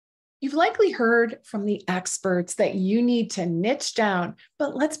You've likely heard from the experts that you need to niche down,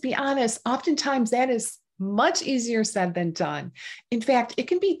 but let's be honest, oftentimes that is much easier said than done. In fact, it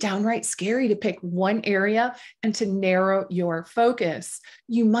can be downright scary to pick one area and to narrow your focus.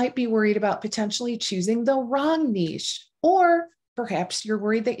 You might be worried about potentially choosing the wrong niche, or perhaps you're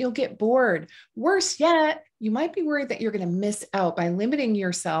worried that you'll get bored. Worse yet, you might be worried that you're going to miss out by limiting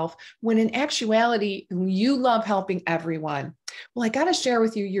yourself when in actuality, you love helping everyone. Well, I got to share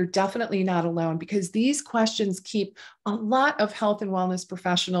with you, you're definitely not alone because these questions keep a lot of health and wellness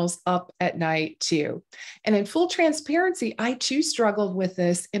professionals up at night too. And in full transparency, I too struggled with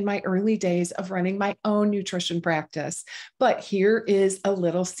this in my early days of running my own nutrition practice. But here is a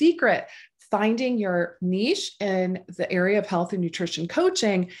little secret. Finding your niche in the area of health and nutrition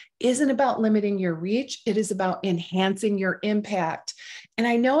coaching isn't about limiting your reach. It is about enhancing your impact. And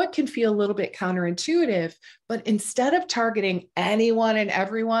I know it can feel a little bit counterintuitive, but instead of targeting anyone and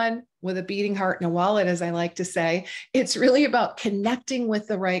everyone with a beating heart and a wallet, as I like to say, it's really about connecting with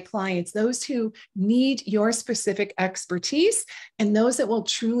the right clients, those who need your specific expertise and those that will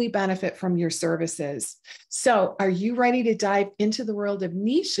truly benefit from your services. So, are you ready to dive into the world of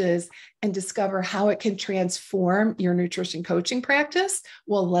niches and discover how it can transform your nutrition coaching practice?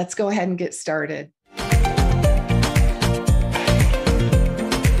 Well, let's go ahead and get started.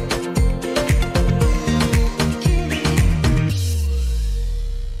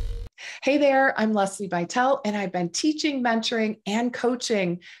 Hey there, I'm Lesli Bitel, and I've been teaching, mentoring, and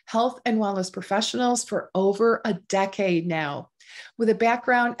coaching health and wellness professionals for over a decade now. With a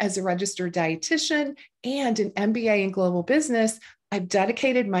background as a registered dietitian and an MBA in global business, I've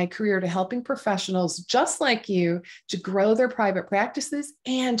dedicated my career to helping professionals just like you to grow their private practices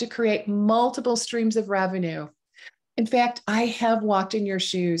and to create multiple streams of revenue. In fact, I have walked in your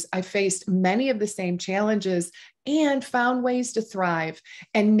shoes. I faced many of the same challenges and found ways to thrive.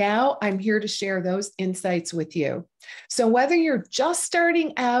 And now I'm here to share those insights with you. So whether you're just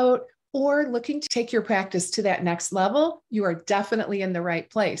starting out or looking to take your practice to that next level, you are definitely in the right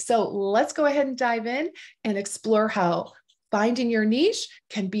place. So let's go ahead and dive in and explore how finding your niche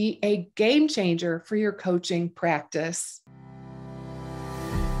can be a game changer for your coaching practice.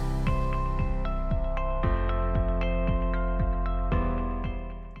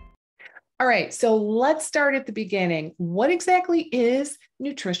 All right, so let's start at the beginning. What exactly is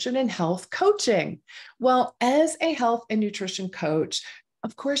nutrition and health coaching? Well, as a health and nutrition coach,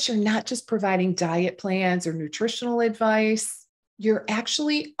 of course, you're not just providing diet plans or nutritional advice. You're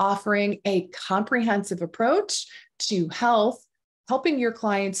actually offering a comprehensive approach to health, helping your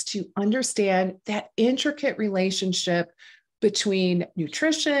clients to understand that intricate relationship between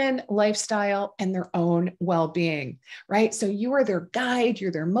nutrition, lifestyle, and their own well-being, right? So you are their guide,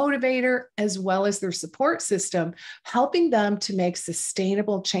 you're their motivator, as well as their support system, helping them to make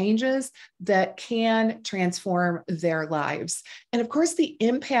sustainable changes that can transform their lives. And of course, the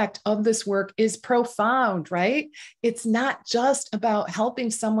impact of this work is profound, right? It's not just about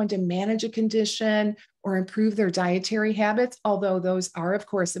helping someone to manage a condition or improve their dietary habits, although those are, of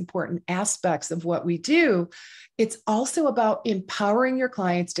course, important aspects of what we do. It's also about empowering your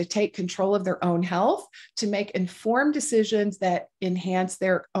clients to take control of their own health, to make informed decisions that enhance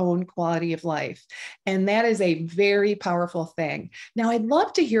their own quality of life. And that is a very powerful thing. Now, I'd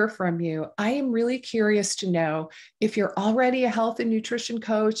love to hear from you. I am really curious to know if you're already a health and nutrition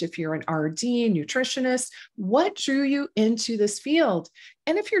coach, if you're an RD, nutritionist, what drew you into this field?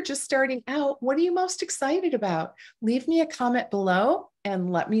 And if you're just starting out, what are you most excited about? Leave me a comment below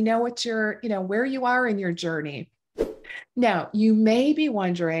and let me know what where you are in your journey. Now, you may be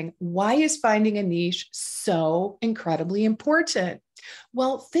wondering, why is finding a niche so incredibly important?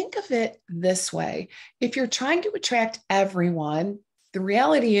 Well, think of it this way. If you're trying to attract everyone, the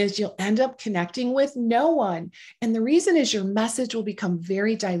reality is you'll end up connecting with no one. And the reason is your message will become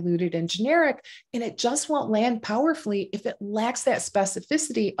very diluted and generic, and it just won't land powerfully if it lacks that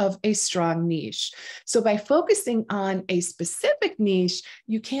specificity of a strong niche. So by focusing on a specific niche,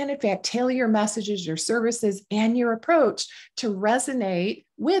 you can in fact tailor your messages, your services, and your approach to resonate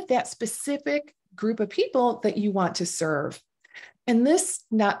with that specific group of people that you want to serve. And this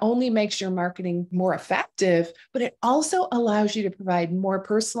not only makes your marketing more effective, but it also allows you to provide more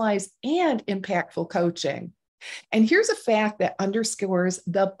personalized and impactful coaching. And here's a fact that underscores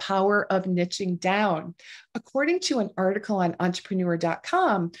the power of niching down. According to an article on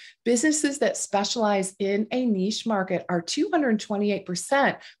entrepreneur.com, businesses that specialize in a niche market are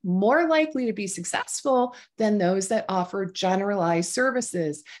 228% more likely to be successful than those that offer generalized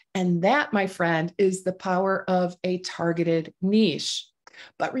services. And that, my friend, is the power of a targeted niche.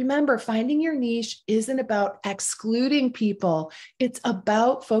 But remember, finding your niche isn't about excluding people. It's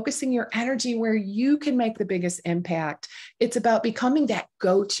about focusing your energy where you can make the biggest impact. It's about becoming that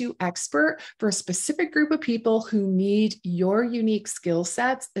go-to expert for a specific group of people who need your unique skill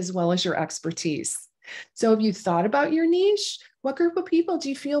sets as well as your expertise. So have you thought about your niche? What group of people do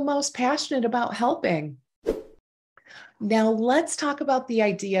you feel most passionate about helping? Now, let's talk about the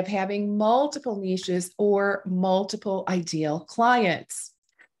idea of having multiple niches or multiple ideal clients.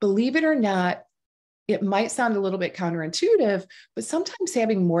 Believe it or not, it might sound a little bit counterintuitive, but sometimes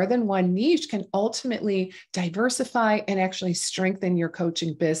having more than one niche can ultimately diversify and actually strengthen your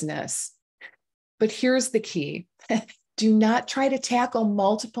coaching business. But here's the key. Do not try to tackle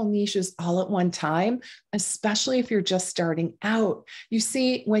multiple niches all at one time, especially if you're just starting out. You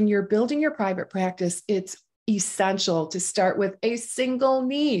see, when you're building your private practice, it's essential to start with a single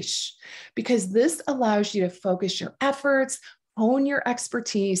niche because this allows you to focus your efforts, hone your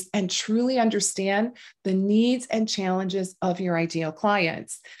expertise, and truly understand the needs and challenges of your ideal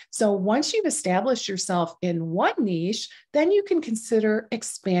clients. So once you've established yourself in one niche, then you can consider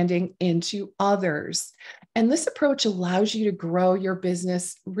expanding into others. And this approach allows you to grow your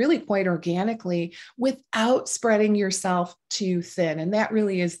business really quite organically without spreading yourself too thin. And that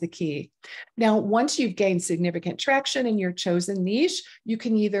really is the key. Now, once you've gained significant traction in your chosen niche, you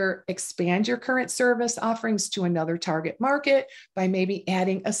can either expand your current service offerings to another target market by maybe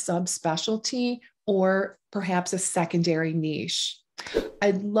adding a subspecialty or perhaps a secondary niche.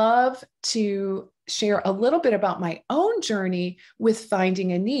 I'd love to share a little bit about my own journey with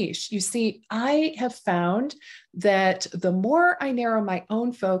finding a niche. You see, I have found that the more I narrow my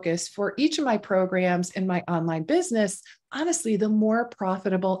own focus for each of my programs in my online business, honestly, the more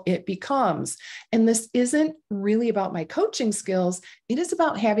profitable it becomes. And this isn't really about my coaching skills. It is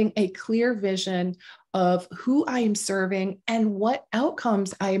about having a clear vision of who I am serving and what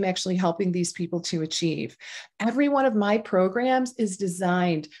outcomes I am actually helping these people to achieve. Every one of my programs is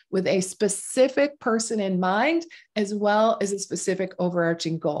designed with a specific person in mind, as well as a specific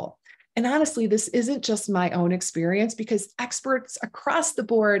overarching goal. And honestly, this isn't just my own experience because experts across the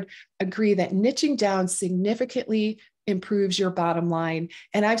board agree that niching down significantly improves your bottom line.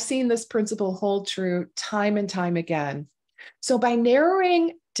 And I've seen this principle hold true time and time again. So by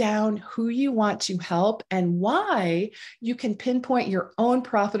narrowing down who you want to help and why, you can pinpoint your own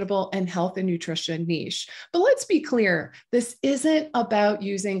profitable and health and nutrition niche. But let's be clear, this isn't about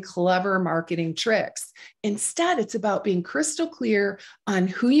using clever marketing tricks. Instead, it's about being crystal clear on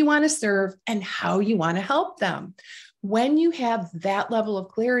who you want to serve and how you want to help them. When you have that level of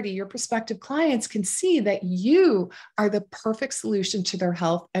clarity, your prospective clients can see that you are the perfect solution to their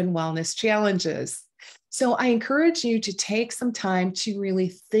health and wellness challenges. So I encourage you to take some time to really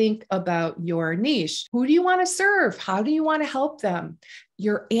think about your niche. Who do you want to serve? How do you want to help them?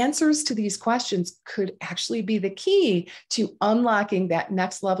 Your answers to these questions could actually be the key to unlocking that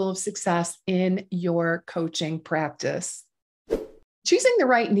next level of success in your coaching practice. Choosing the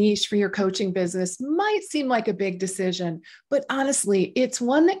right niche for your coaching business might seem like a big decision, but honestly, it's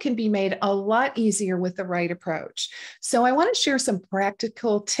one that can be made a lot easier with the right approach. So I want to share some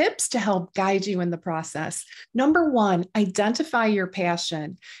practical tips to help guide you in the process. Number one, identify your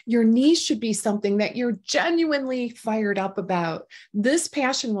passion. Your niche should be something that you're genuinely fired up about. This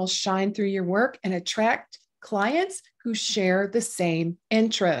passion will shine through your work and attract clients who share the same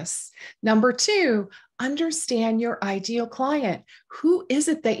interests. Number two, understand your ideal client. Who is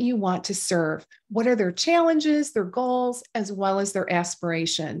it that you want to serve? What are their challenges, their goals, as well as their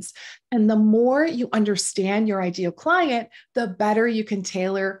aspirations? And the more you understand your ideal client, the better you can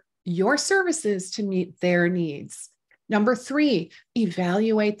tailor your services to meet their needs. Number three,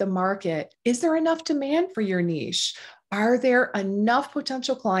 evaluate the market. Is there enough demand for your niche? Are there enough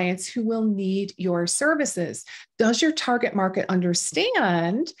potential clients who will need your services? Does your target market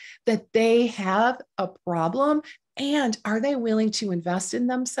understand that they have a problem? And are they willing to invest in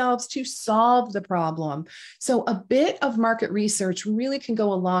themselves to solve the problem? So a bit of market research really can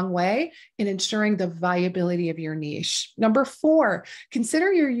go a long way in ensuring the viability of your niche. Number four,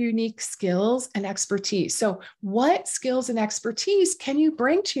 consider your unique skills and expertise. So what skills and expertise can you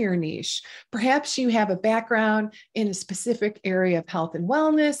bring to your niche? Perhaps you have a background in a specific area of health and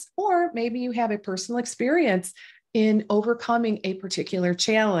wellness, or maybe you have a personal experience in overcoming a particular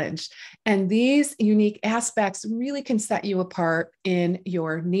challenge. And these unique aspects really can set you apart in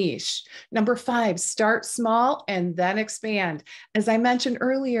your niche. Number five, start small and then expand. As I mentioned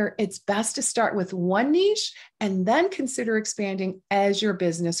earlier, it's best to start with one niche and then consider expanding as your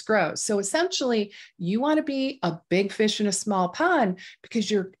business grows. So essentially, you want to be a big fish in a small pond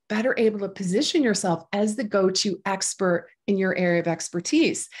because your better able to position yourself as the go-to expert in your area of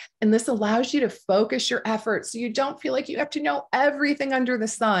expertise. And this allows you to focus your efforts so you don't feel like you have to know everything under the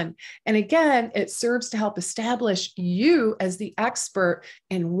sun. And again, it serves to help establish you as the expert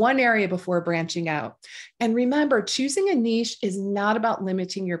in one area before branching out. And remember, choosing a niche is not about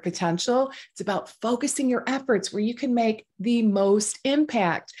limiting your potential. It's about focusing your efforts where you can make the most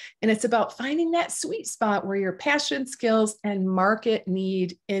impact. And it's about finding that sweet spot where your passion, skills, and market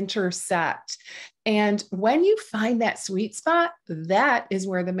need intersect. And when you find that sweet spot, that is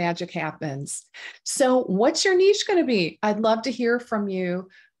where the magic happens. So what's your niche going to be? I'd love to hear from you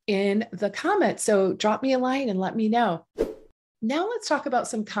in the comments. So drop me a line and let me know. Now let's talk about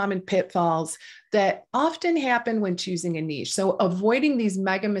some common pitfalls that often happen when choosing a niche. So avoiding these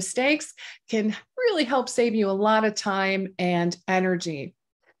mega mistakes can really help save you a lot of time and energy.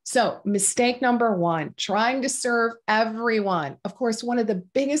 So mistake number one, trying to serve everyone. Of course, one of the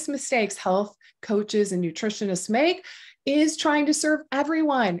biggest mistakes health coaches and nutritionists make is trying to serve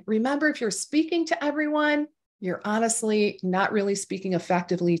everyone. Remember, if you're speaking to everyone, you're honestly not really speaking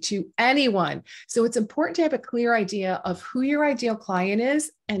effectively to anyone. So it's important to have a clear idea of who your ideal client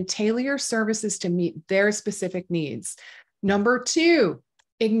is and tailor your services to meet their specific needs. Number two,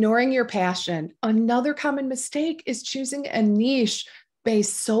 ignoring your passion. Another common mistake is choosing a niche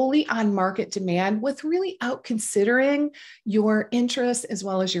based solely on market demand without considering your interests as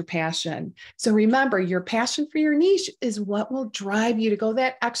well as your passion. So remember, your passion for your niche is what will drive you to go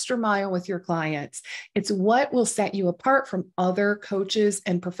that extra mile with your clients. It's what will set you apart from other coaches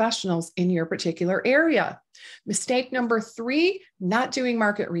and professionals in your particular area. Mistake number three, not doing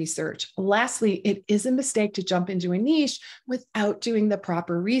market research. Lastly, it is a mistake to jump into a niche without doing the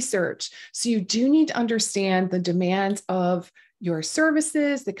proper research. So you do need to understand the demands of your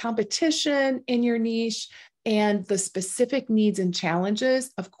services, the competition in your niche, and the specific needs and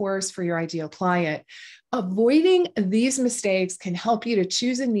challenges, of course, for your ideal client. Avoiding these mistakes can help you to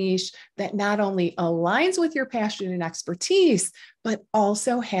choose a niche that not only aligns with your passion and expertise, but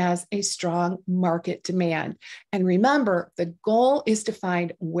also has a strong market demand. And remember, the goal is to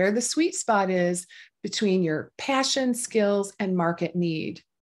find where the sweet spot is between your passion, skills, and market need.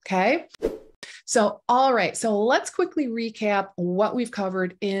 Okay? So, all right, so let's quickly recap what we've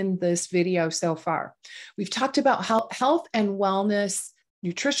covered in this video so far. We've talked about how health and wellness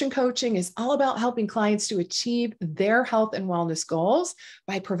nutrition coaching is all about helping clients to achieve their health and wellness goals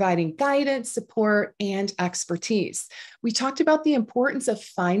by providing guidance, support, and expertise. We talked about the importance of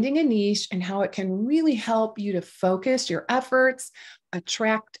finding a niche and how it can really help you to focus your efforts,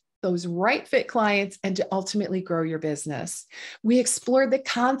 attract those right fit clients, and to ultimately grow your business. We explored the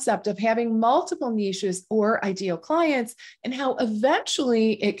concept of having multiple niches or ideal clients and how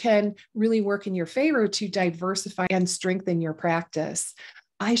eventually it can really work in your favor to diversify and strengthen your practice.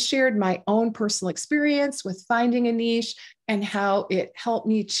 I shared my own personal experience with finding a niche and how it helped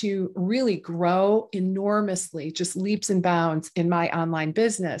me to really grow enormously, just leaps and bounds in my online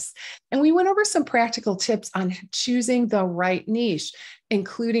business. And we went over some practical tips on choosing the right niche,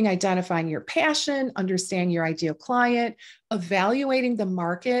 including identifying your passion, understanding your ideal client, evaluating the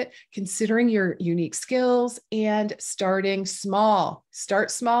market, considering your unique skills, and starting small.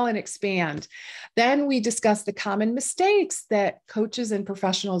 Start small and expand. Then we discussed the common mistakes that coaches and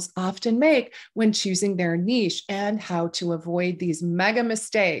professionals often make when choosing their niche and how to avoid these mega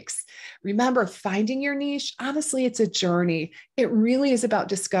mistakes. Remember, finding your niche, honestly, it's a journey. It really is about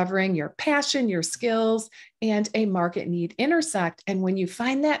discovering your passion, your skills, and a market need intersect. And when you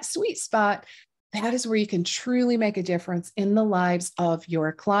find that sweet spot, that is where you can truly make a difference in the lives of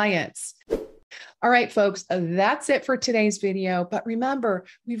your clients. All right, folks, that's it for today's video. But remember,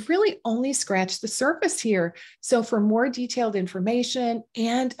 we've really only scratched the surface here. So for more detailed information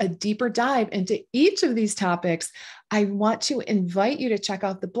and a deeper dive into each of these topics, I want to invite you to check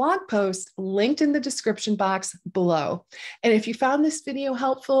out the blog post linked in the description box below. And if you found this video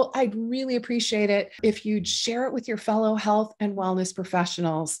helpful, I'd really appreciate it if you'd share it with your fellow health and wellness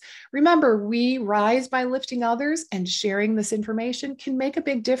professionals. Remember, we rise by lifting others, and sharing this information can make a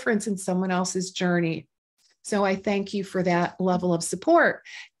big difference in someone else's journey. So I thank you for that level of support.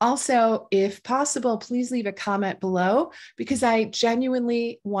 Also, if possible, please leave a comment below, because I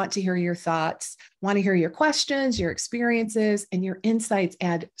genuinely want to hear your thoughts, want to hear your questions, your experiences, and your insights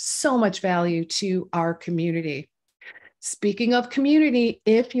add so much value to our community. Speaking of community,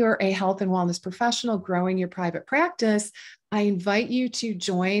 if you're a health and wellness professional growing your private practice, I invite you to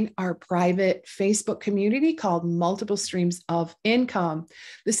join our private Facebook community called Multiple Streams of Income.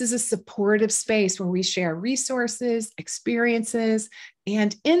 This is a supportive space where we share resources, experiences,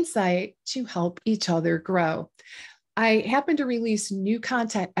 and insight to help each other grow. I happen to release new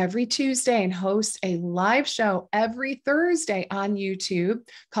content every Tuesday and host a live show every Thursday on YouTube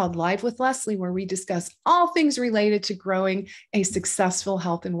called Live with Leslie, where we discuss all things related to growing a successful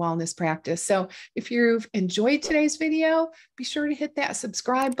health and wellness practice. So if you've enjoyed today's video, be sure to hit that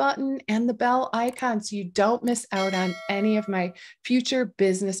subscribe button and the bell icon so you don't miss out on any of my future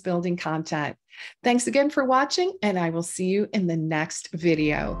business building content. Thanks again for watching, and I will see you in the next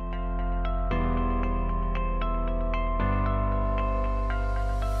video.